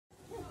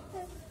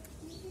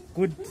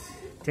Good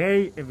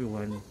day,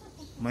 everyone.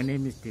 My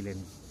name is Dylan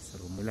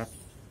Sarumula.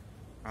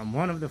 I'm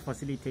one of the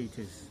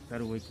facilitators that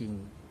are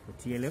working for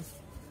TLF.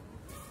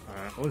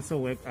 I also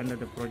work under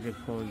the project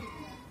called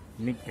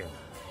NICTEL.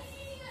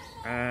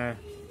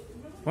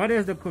 What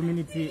has the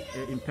community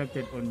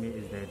impacted on me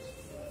is that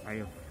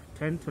I have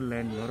tend to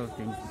learn a lot of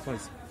things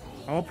because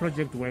our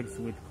project works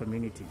with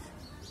communities.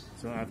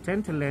 So I've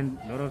tend to learn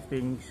a lot of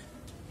things,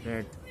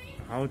 that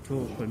how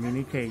to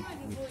communicate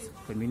with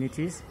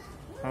communities,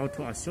 how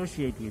to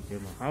associate with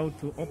them, how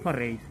to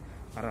operate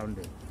around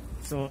them.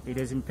 So it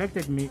has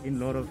impacted me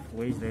in a lot of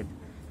ways that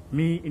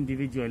me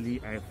individually,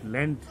 I've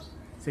learned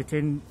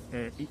certain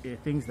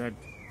things that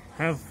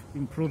have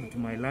improved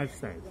my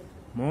lifestyle,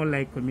 more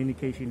like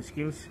communication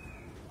skills,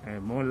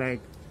 more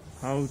like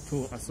how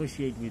to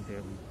associate with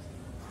them,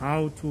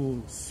 how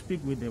to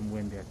speak with them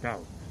when they're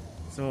down.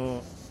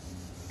 So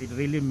it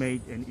really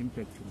made an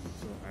impact to me.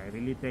 So I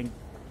really think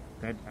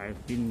that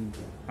I've been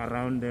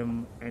around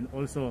them, and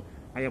also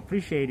I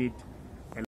appreciate it